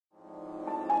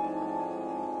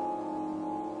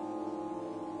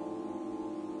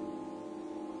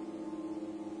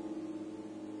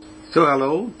So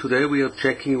hello, today we are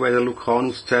checking whether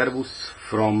Lucanus cervus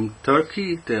from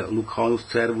Turkey, the Lucanus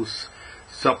cervus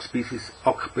subspecies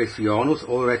Akbesianus,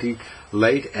 already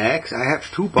laid eggs. I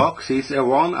have two boxes.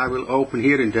 One I will open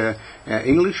here in the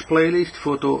English playlist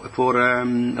for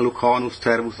Lucanus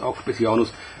cervus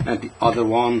Akbesianus, and the other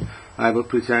one I will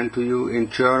present to you in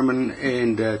German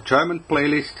in the German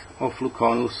playlist of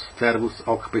Lucanus cervus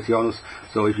Akbesianus.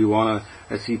 So if you want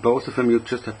to see both of them, you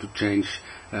just have to change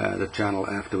the channel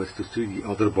afterwards to see the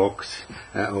other box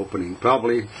opening.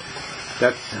 Probably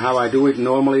that's how I do it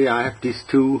normally. I have these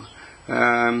two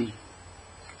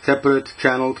separate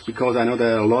channels because I know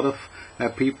there are a lot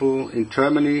of people in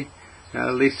Germany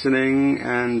listening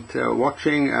and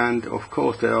watching, and of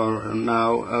course there are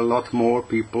now a lot more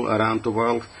people around the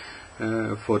world.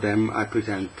 For them I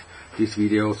present these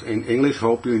videos in English.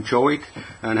 Hope you enjoy it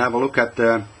and have a look at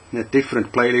the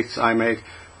different playlists I made.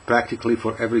 Practically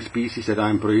for every species that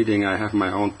I'm breeding I have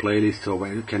my own playlist, so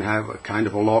where you can have a kind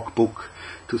of a logbook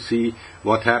to see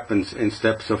what happens in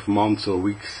steps of months or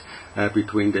weeks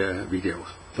between the videos.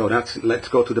 So let's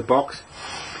go to the box.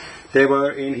 They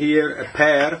were in here a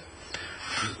pair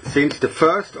since the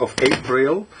 1st of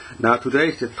April. Now today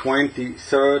is the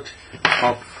 23rd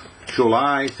of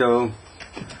July, so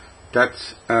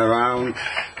that's around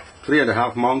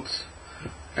 3.5 months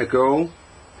ago.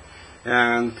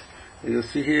 And you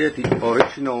see here the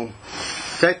original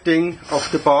setting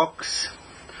of the box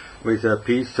with a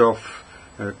piece of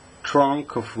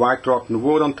trunk of white rotten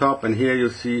wood on top, and here you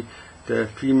see the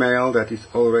female that is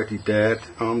already dead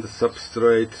on the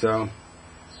substrate. So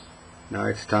now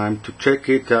it's time to check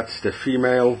it. That's the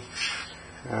female,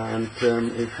 and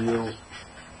if you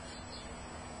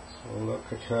look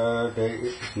at her,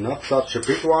 it's not such a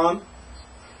big one,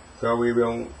 so we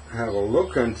will have a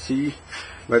look and see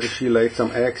whether she laid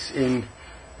some eggs in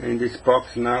this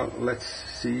box. Now let's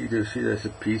see, there's a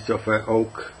piece of an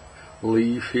oak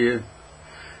leaf here.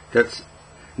 That's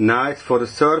nice for the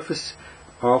surface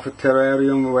of a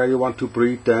terrarium where you want to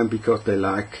breed them, because they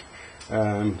like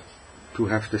to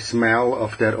have the smell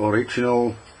of their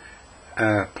original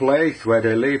place where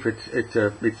they live.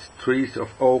 It's trees of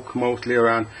oak mostly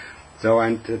around. So,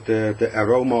 and the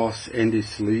aromas in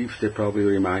these leaves, they probably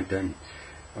remind them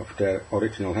of their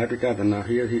original habitat. And now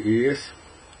here he is.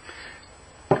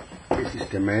 This is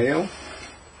the male.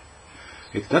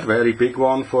 It's not a very big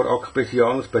one for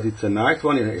Akbesianus, but it's a nice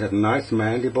one. It has nice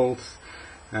mandibles.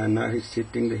 And now he's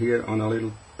sitting here on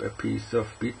a piece of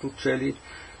beetle jelly.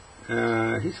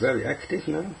 He's very active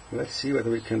now. Let's see whether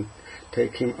we can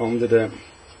take him under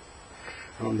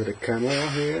the camera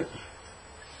here.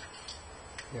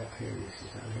 Yeah, here he is.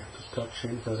 I have to touch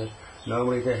him, so that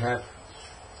normally they have,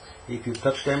 if you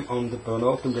touch them on the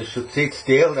pronotum, they should sit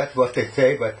still. That's what they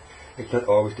say, but it's not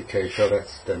always the case. So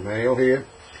that's the male here.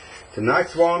 It's a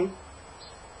nice one.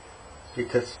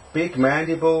 It has big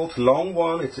mandibles, long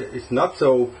one. It's not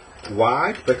so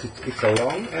wide, but it's a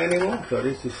long animal. So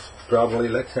this is probably,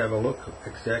 let's have a look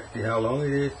exactly how long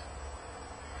it is.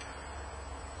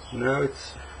 Now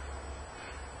it's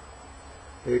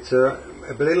a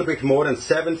little bit more than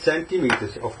 7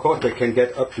 centimeters. Of course they can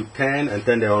get up to 10, and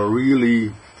then they are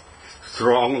really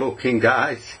strong looking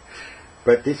guys.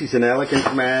 But this is an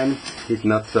elegant man. He's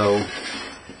not so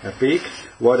big.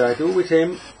 What I do with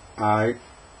him, I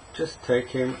just take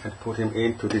him and put him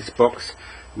into this box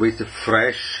with the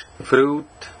fresh fruit,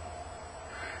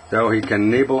 so he can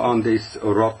nibble on this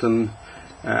rotten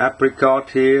apricot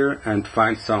here and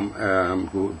find some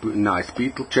nice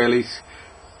beetle jellies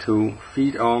to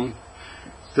feed on.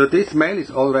 So this male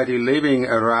is already living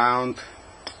around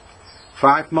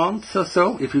 5 months or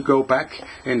so. If you go back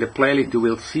in the playlist, you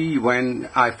will see when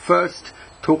I first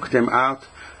took them out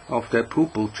of their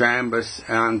pupal chambers,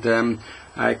 and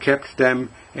I kept them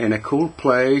in a cool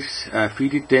place,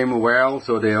 feeded them well,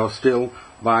 so they are still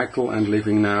vital and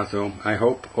living now. So I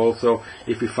hope also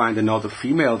if we find another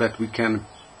female that we can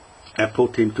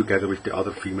put him together with the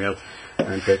other female,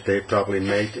 and that they probably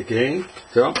mate again.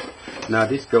 So now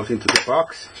this goes into the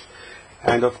box,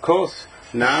 and of course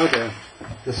now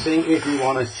the thing is, we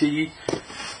want to see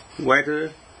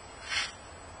whether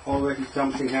already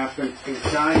something happened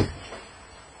inside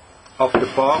of the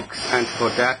box, and for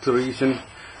that reason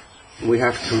we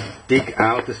have to dig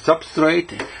out the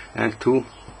substrate and to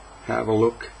have a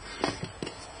look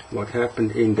what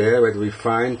happened in there, whether we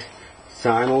find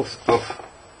signals of,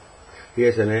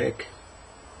 here's an egg.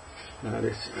 Now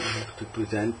this, I have to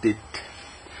present it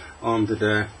under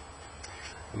the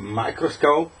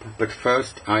microscope, but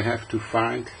first I have to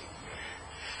find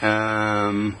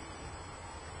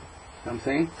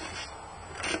something.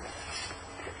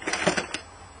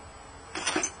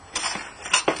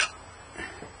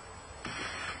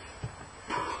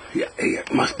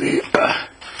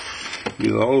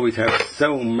 You always have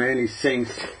so many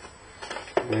things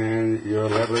in your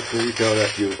laboratory so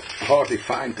that you hardly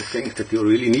find the things that you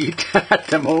really need at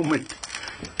the moment.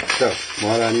 So,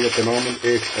 what I need at the moment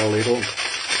is a little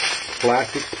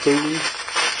plastic spoon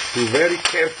to very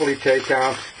carefully take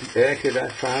out the egg that I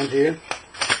found here.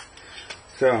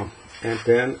 So, and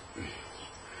then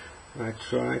I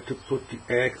try to put the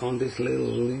egg on this little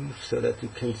leaf so that you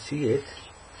can see it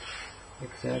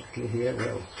exactly here.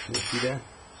 Well, you see that?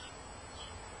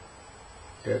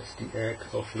 That's the egg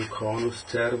of Lucanus,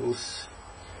 Cervus,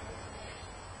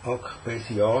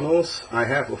 Akbesianus. I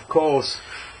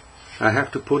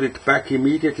have to put it back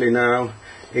immediately now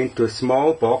into a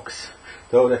small box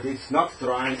so that it's not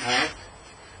drying out.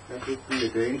 That would be a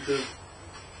danger.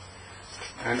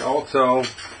 And also,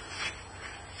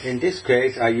 in this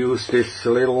case, I use this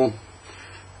little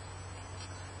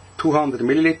 200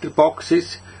 milliliter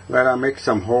boxes where I make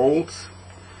some holes,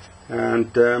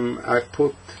 and I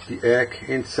put the egg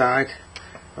inside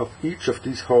of each of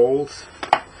these holes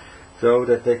so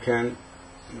that they can.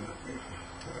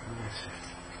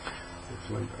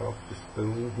 It went off the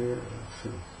spoon here. So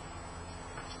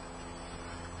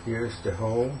here's the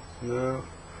hole now,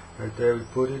 and there we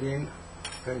put it in,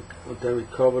 and then we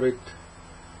cover it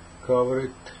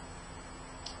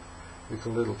with a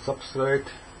little substrate,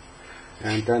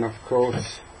 and then of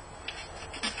course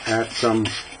add some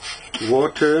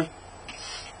water.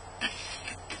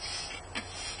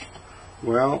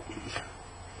 Well,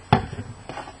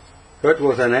 that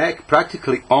was an egg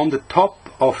practically on the top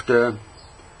of the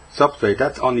substrate.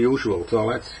 That's unusual. So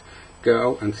let's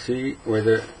go and see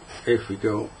whether if we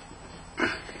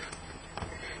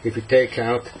take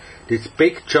out these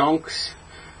big chunks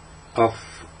of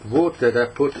wood that I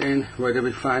put in, whether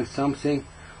we find something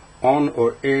on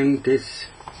or in these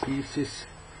pieces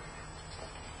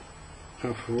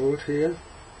of wood here,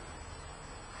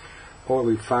 or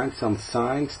we find some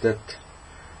signs that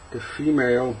the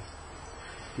female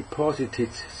deposited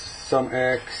some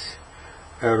eggs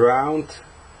around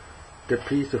the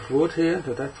piece of wood here.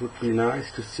 So that would be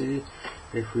nice to see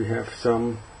if we have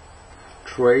some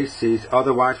traces.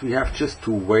 Otherwise we have just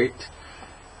to wait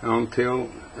until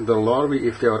the larvae,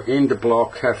 if they are in the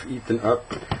block, have eaten up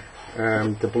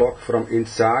the block from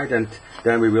inside, and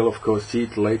then we will of course see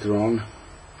it later on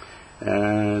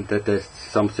that there's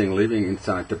something living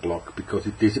inside the block, because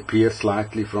it disappears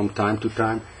slightly from time to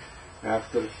time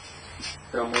after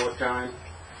some more time.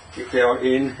 If they are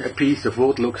in a piece of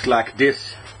wood, looks like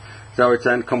this, so it's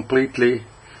then completely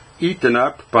eaten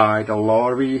up by the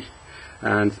larvae,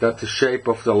 and that's the shape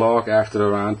of the log after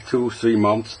around 2-3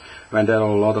 months, when there are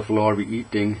a lot of larvae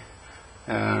eating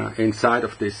inside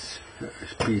of this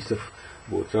piece of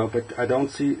wood. So, but I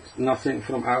don't see nothing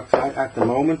from outside at the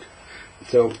moment,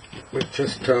 so we'll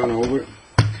just turn over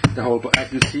the whole.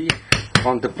 As you see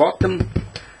on the bottom,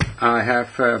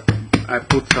 I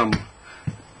put some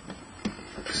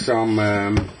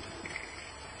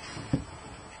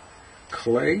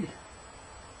clay.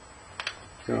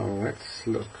 So let's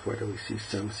look whether we see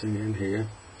something in here.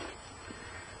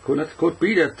 Could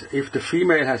be that if the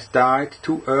female has died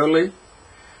too early,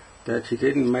 that she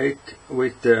didn't mate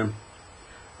with the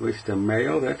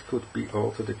male. That could be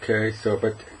also the case. So,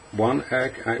 but one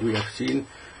egg we have seen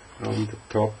on the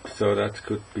top, so that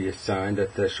could be a sign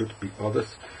that there should be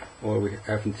others, or we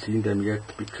haven't seen them yet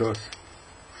because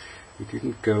we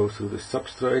didn't go through the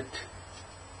substrate.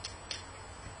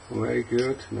 Very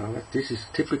good. Now this is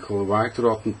typical white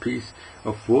rotten piece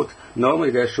of wood.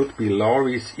 Normally there should be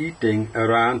larvae eating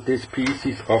around these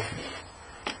pieces of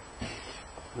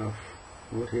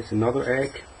wood. Here's another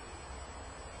egg.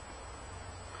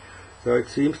 So it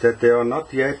seems that they are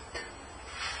not yet,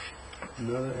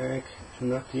 another egg,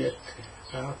 not yet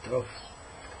out of,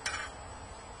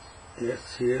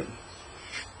 yes, here.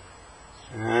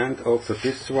 And also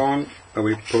this one,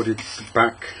 we put it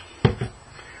back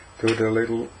to the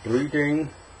little breeding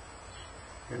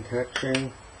and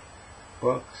hatching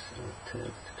box.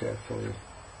 I'll carefully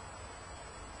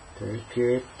take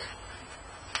it,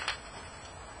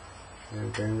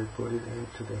 and then we put it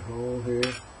into the hole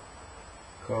here,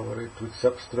 cover it with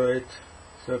substrate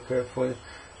so carefully.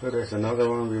 So there's another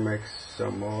one. We make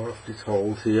some more of these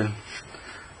holes here.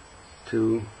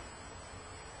 2,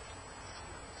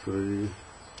 3,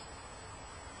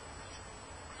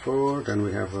 4, then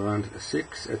we have around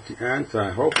 6 at the end. So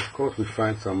I hope, of course, we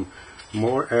find some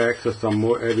more eggs or some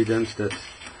more evidence that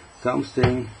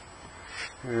something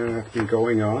has been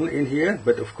going on in here.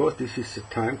 But of course, this is a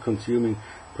time-consuming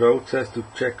process to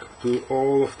check through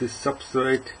all of this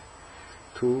substrate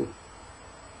to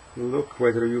look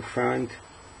whether you find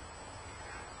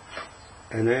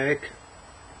an egg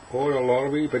or a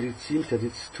larvae, but it seems that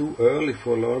it's too early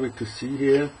for larvae to see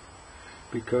here,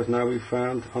 because now we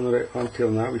found, until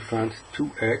now we found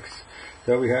 2 eggs,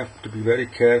 so we have to be very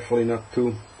careful not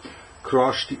to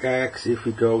crush the eggs if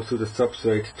we go through the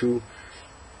substrate too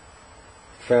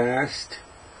fast.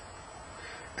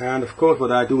 And of course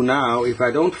what I do now, if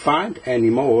I don't find any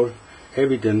more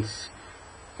evidence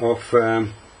of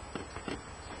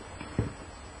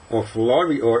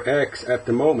larvae or eggs at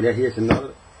the moment, yeah,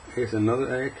 here's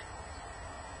another egg.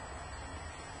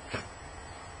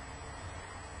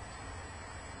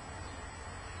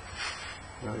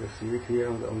 Now you see it here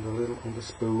on the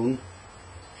spoon.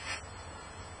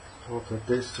 Also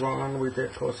this one we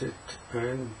deposit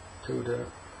into the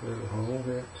little hole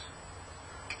here.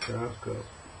 So I'll go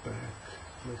back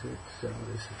with it.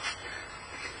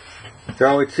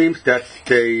 So it seems that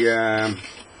they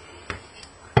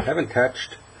haven't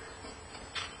hatched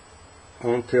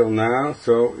until now,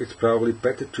 so it's probably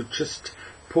better to just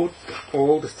put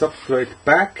all the substrate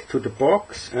back to the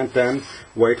box and then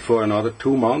wait for another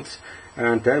 2 months,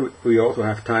 and then we also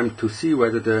have time to see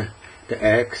whether the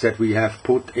eggs that we have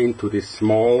put into this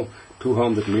small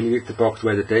 200 milliliter box,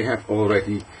 whether they have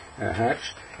already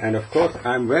hatched. And of course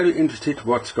I'm very interested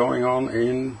what's going on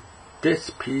in this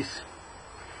piece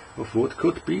of wood.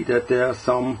 Could be that there are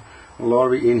some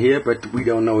larvae in here, but we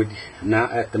don't know it now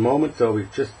at the moment, so we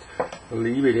just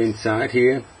leave it inside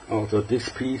here. Also this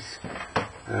piece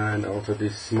and also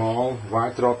this small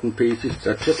white rotten pieces,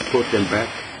 so just put them back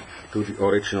to the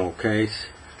original case.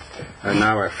 And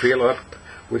now I fill up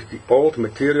with the old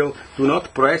material. Do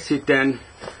not press it then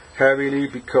heavily,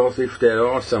 because if there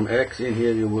are some eggs in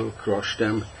here you will crush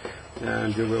them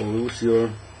and you will lose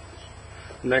your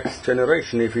next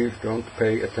generation if you don't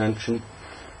pay attention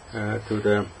to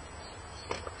the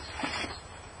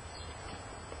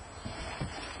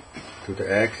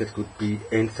eggs that could be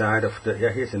inside of the.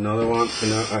 Yeah, here's another one. You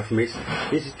know, I've missed.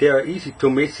 They are easy to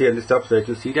miss here in the substrate.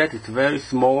 You see that? It's very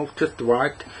small, just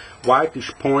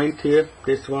whitish point here.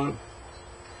 This one.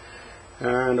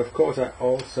 And of course, I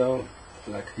also,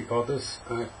 like the others,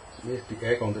 I missed the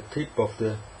egg on the tip of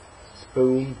the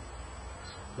spoon.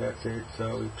 That's it.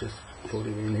 So we just put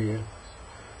it in here.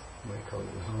 Make a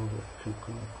little hole to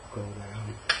go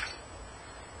down,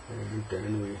 and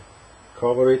then we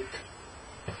cover it.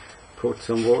 Put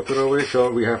some water over it, so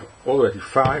we have already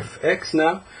 5 eggs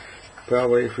now.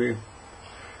 Probably if we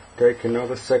take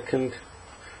another second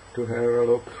to have a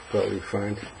look, probably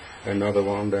find another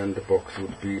one, then the box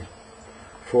would be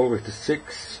full with the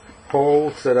 6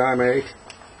 holes that I made.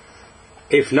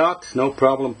 If not, no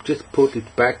problem, just put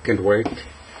it back and wait.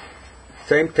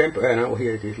 Same tempo. Now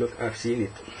here it is, look, I've seen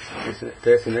it.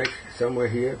 There's an egg somewhere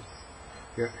here.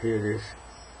 Yeah, here it is.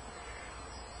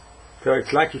 So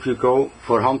it's like if you go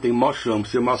for hunting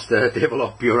mushrooms, you must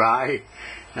develop your eye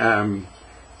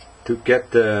to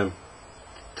get to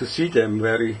see them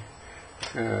very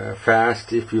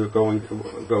fast if you're going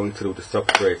through the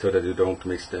substrate, so that you don't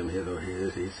miss them. Here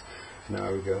it is.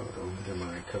 Now we go under the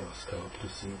microscope to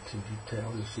see it in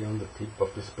detail. You see on the tip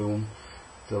of the spoon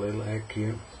the little egg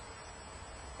here,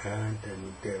 and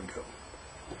then there we go.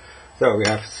 So we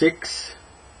have 6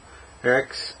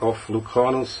 eggs of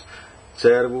Lucanus,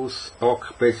 Cervus,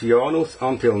 Akbesianus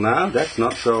until now. That's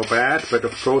not so bad, but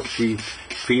of course the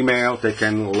female, they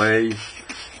can lay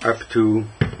up to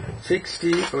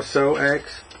 60 or so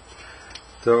eggs.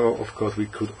 So of course we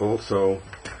could also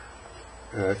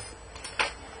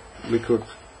we could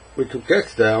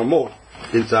guess there are more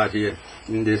inside here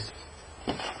in this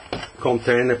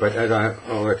container, but as I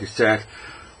already said,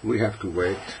 we have to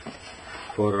wait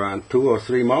for around 2 or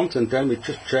 3 months, and then we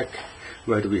just check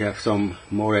whether we have some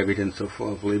more evidence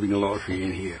of living larvae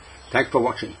in here. Thanks for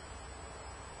watching.